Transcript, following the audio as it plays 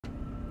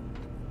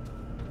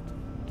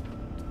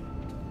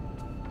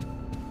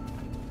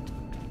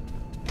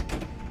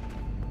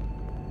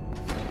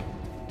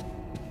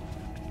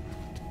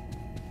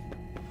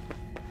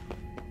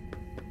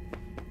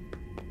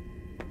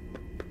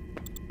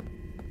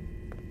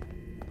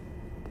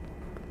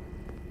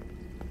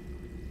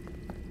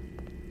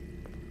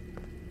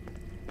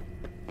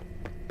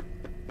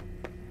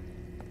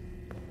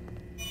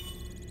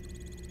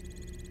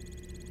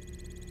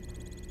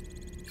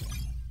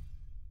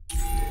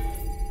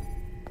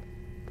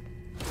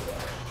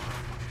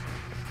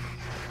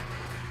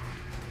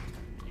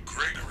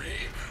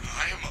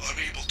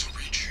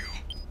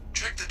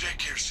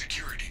daycare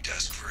security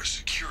desk for a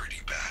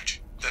security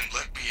badge. Then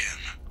let me in.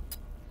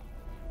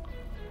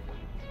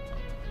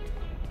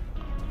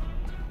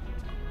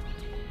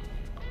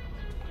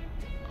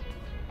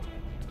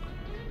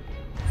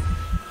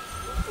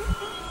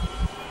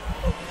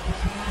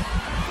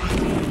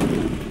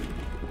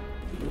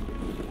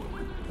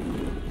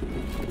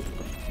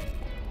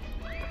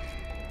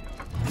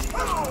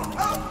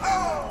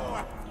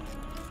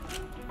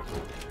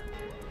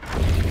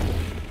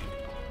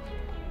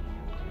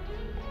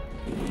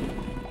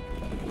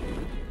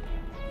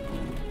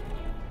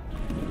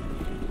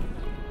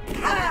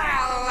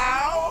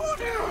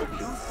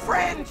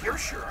 You're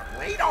sure I'm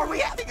late. Are we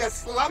having a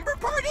slumber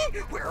party?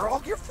 Where are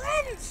all your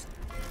friends?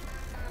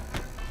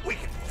 We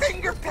can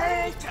finger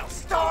paint, tell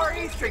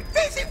stories, drink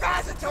fizzy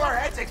fast until our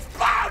heads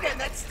explode, and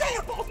then stay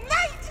up all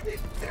night.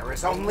 There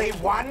is only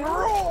one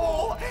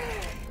rule.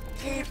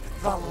 Keep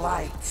the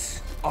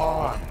lights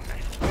on.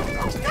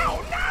 Oh,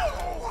 no!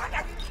 What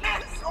a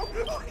mess!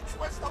 Oh, it's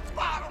where's the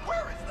bottom?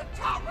 Where is the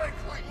top?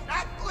 Clean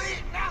up,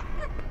 clean up.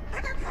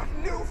 And I've got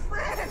a new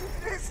friend.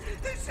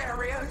 This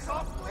area is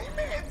off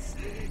limits.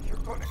 You're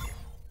gonna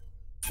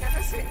get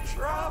us in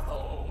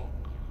trouble.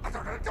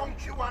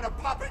 Don't you want a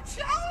puppet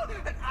show?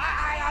 And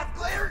I have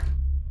glitter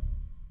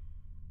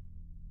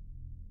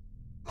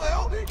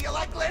glue. You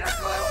like glitter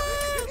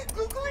glue?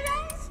 Googly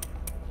eyes?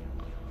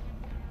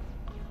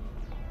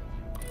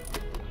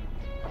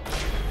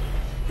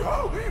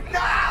 Oh, no!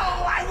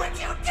 Why would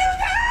you do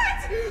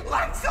that?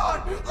 Lights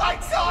on!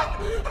 Lights on!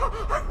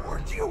 I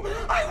warned you!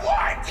 I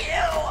warned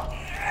you!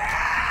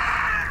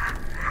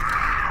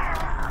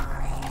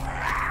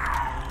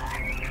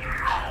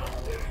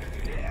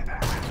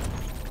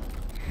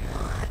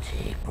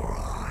 Naughty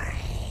boy.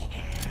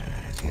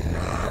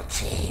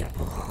 Naughty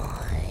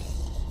boy.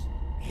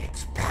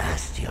 It's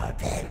past your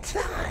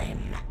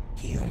bedtime.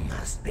 You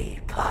must be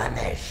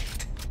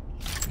punished.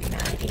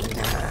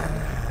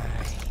 Nighty-night.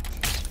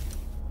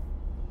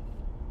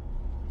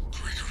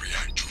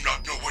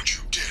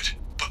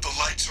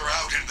 Are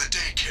out in the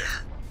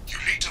daycare. You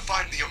need to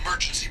find the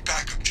emergency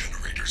backup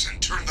generators and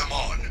turn them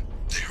on.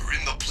 They are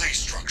in the play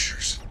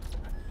structures.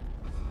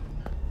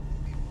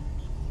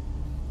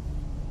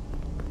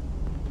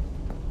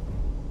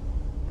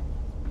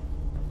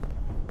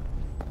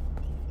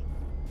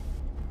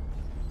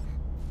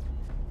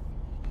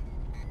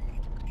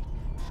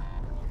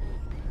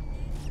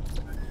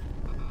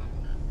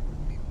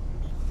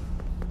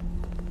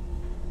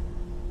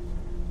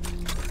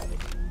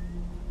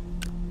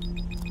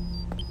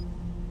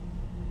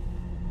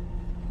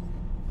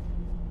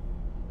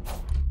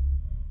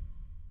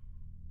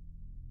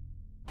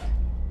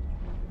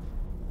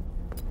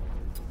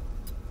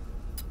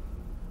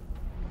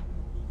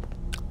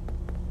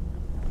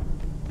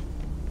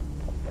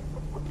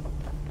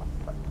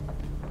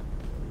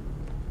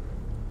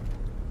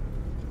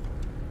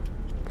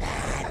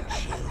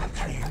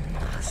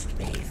 Must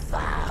be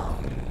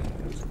found.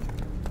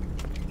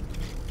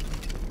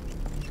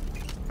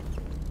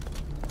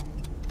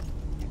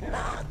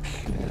 Knock,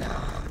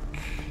 knock.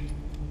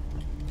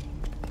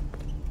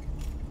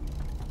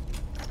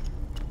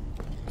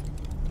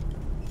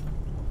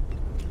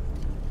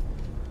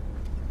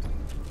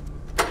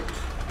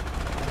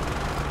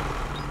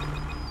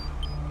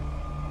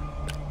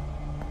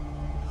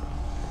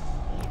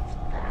 It's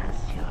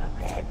past your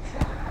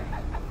bedtime.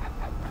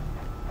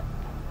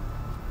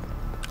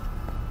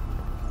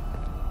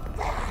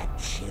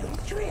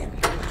 Children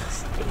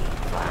must be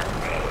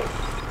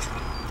punished.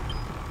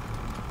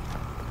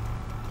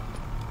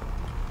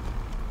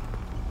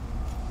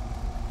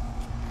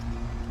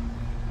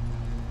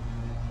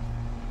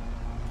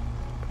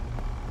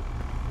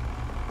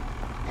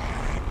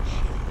 Bad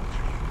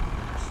children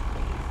must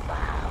be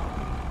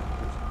found.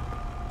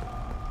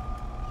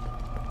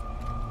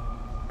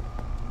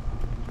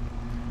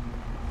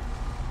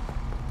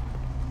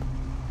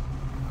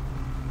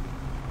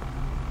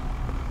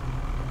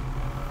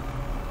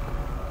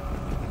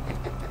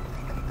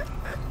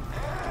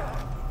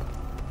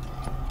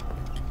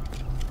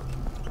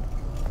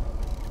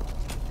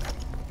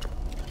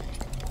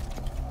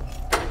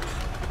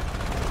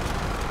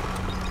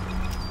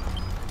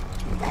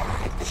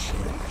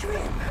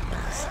 Children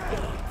must be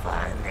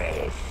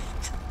punished.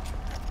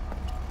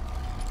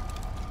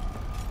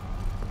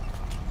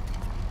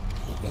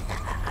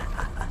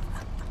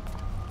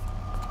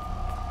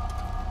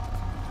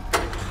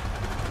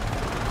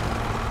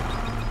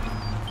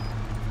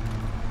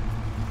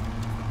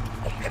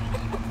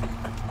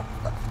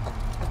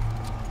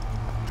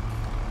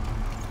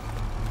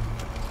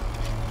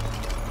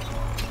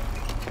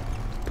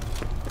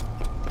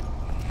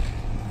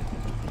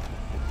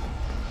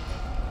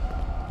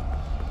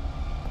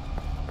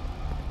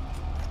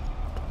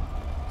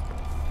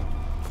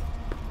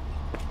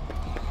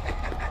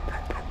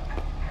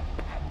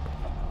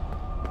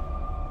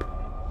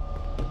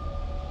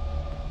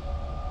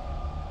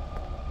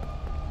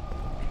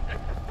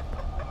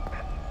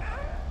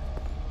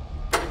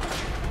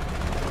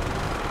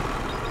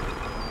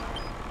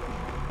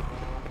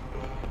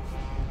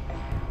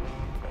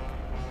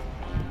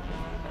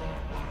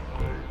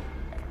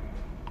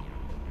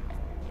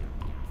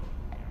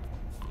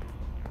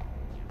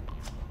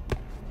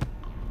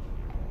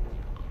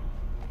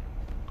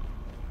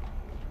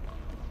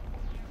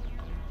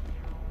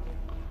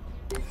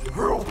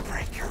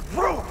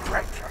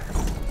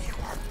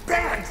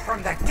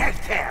 from the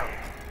daycare!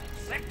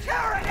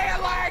 Security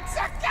alert!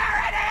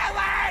 Security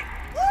alert!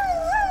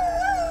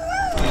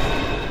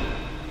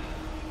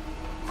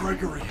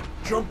 Gregory,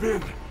 jump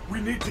in. We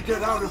need to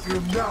get out of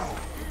here now.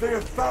 They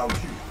have found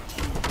you.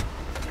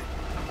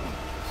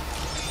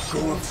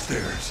 Go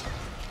upstairs.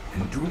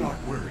 And do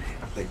not worry.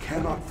 They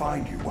cannot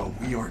find you while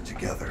we are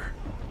together.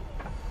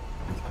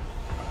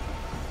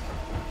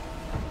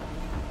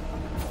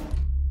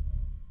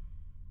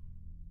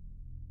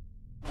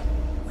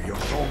 We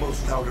are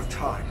almost out of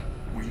time.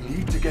 We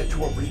need to get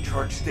to a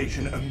recharge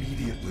station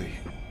immediately.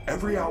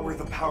 Every hour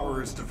the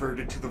power is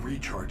diverted to the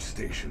recharge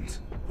stations.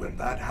 When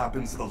that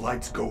happens, the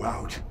lights go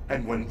out.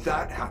 And when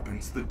that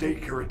happens, the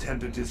daycare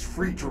attendant is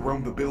free to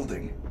roam the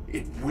building.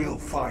 It will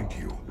find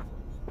you.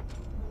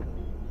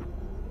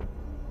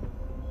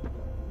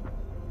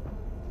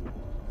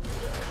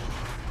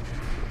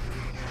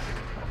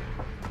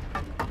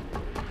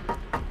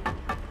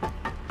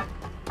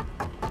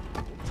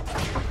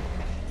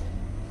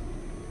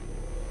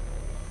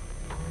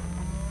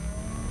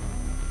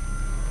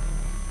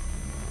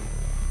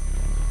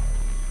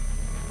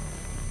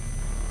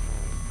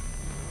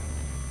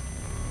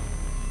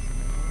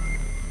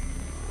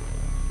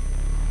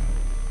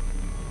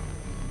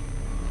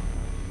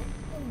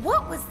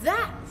 What was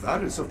that?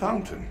 That is a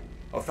fountain.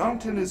 A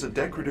fountain is a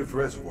decorative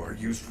reservoir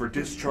used for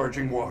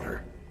discharging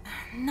water.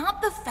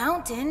 Not the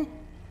fountain.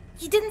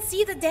 You didn't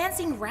see the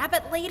dancing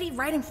rabbit lady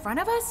right in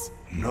front of us?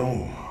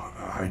 No,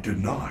 I did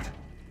not.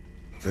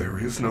 There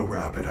is no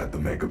rabbit at the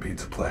Mega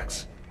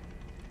Pizzaplex.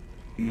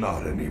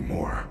 Not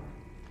anymore.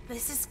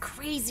 This is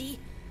crazy.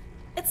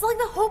 It's like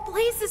the whole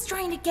place is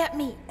trying to get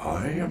me.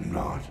 I am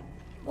not.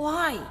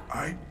 Why?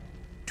 I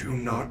do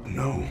not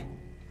know.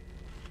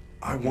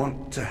 I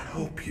want to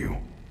help you.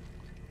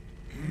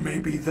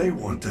 Maybe they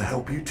want to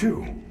help you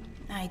too.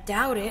 I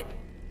doubt it.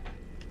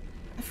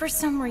 For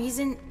some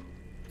reason,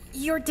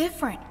 you're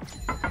different.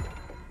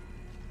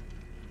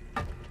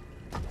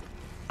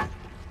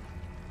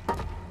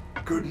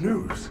 Good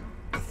news.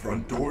 The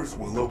front doors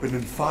will open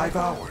in 5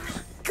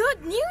 hours.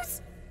 Good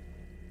news?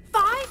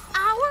 5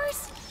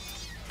 hours?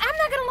 I'm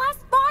not gonna last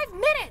 5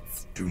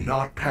 minutes! Do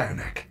not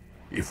panic.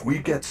 If we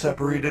get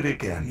separated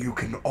again, you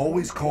can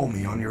always call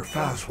me on your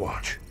fast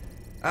watch.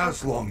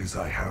 As long as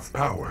I have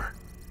power.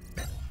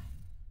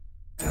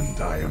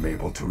 And I am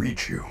able to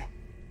reach you.